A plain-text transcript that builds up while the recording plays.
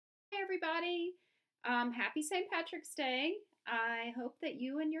everybody. Happy St. Patrick's Day. I hope that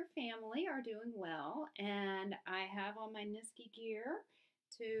you and your family are doing well. And I have on my Niski gear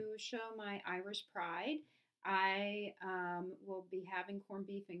to show my Irish pride. I will be having corned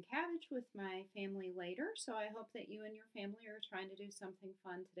beef and cabbage with my family later. So I hope that you and your family are trying to do something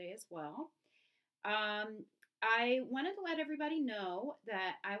fun today as well. Um, I wanted to let everybody know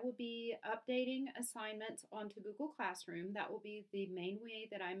that I will be updating assignments onto Google Classroom. That will be the main way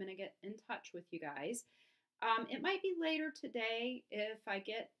that I'm going to get in touch with you guys. It might be later today if I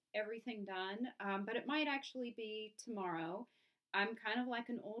get everything done, but it might actually be tomorrow. I'm kind of like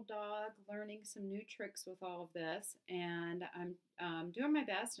an old dog learning some new tricks with all of this, and I'm doing my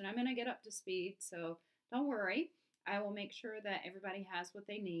best, and I'm going to get up to speed. So don't worry. I will make sure that everybody has what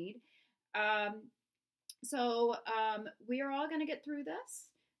they need. Um, we are all going to get through this.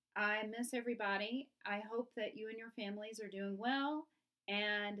 I miss everybody. I hope that you and your families are doing well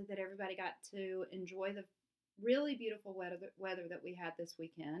and that everybody got to enjoy the really beautiful weather that we had this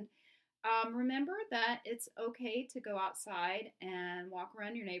weekend. Remember that it's okay to go outside and walk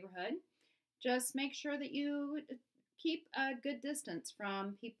around your neighborhood. Just make sure that you keep a good distance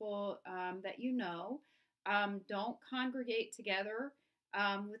from people that you know. Don't congregate together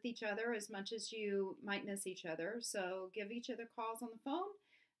with each other as much as you might miss each other. So give each other calls on the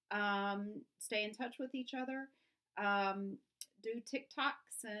phone. Stay in touch with each other. Um, do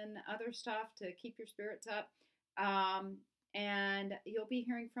TikToks and other stuff to keep your spirits up. And you'll be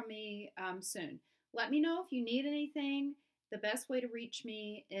hearing from me soon. Let me know if you need anything. The best way to reach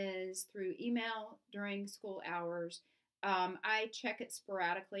me is through email during school hours. I check it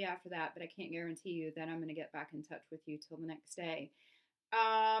sporadically after that, but I can't guarantee you that I'm going to get back in touch with you till the next day.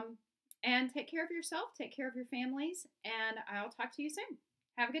 And take care of yourself, take care of your families, and I'll talk to you soon.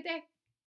 Have a good day.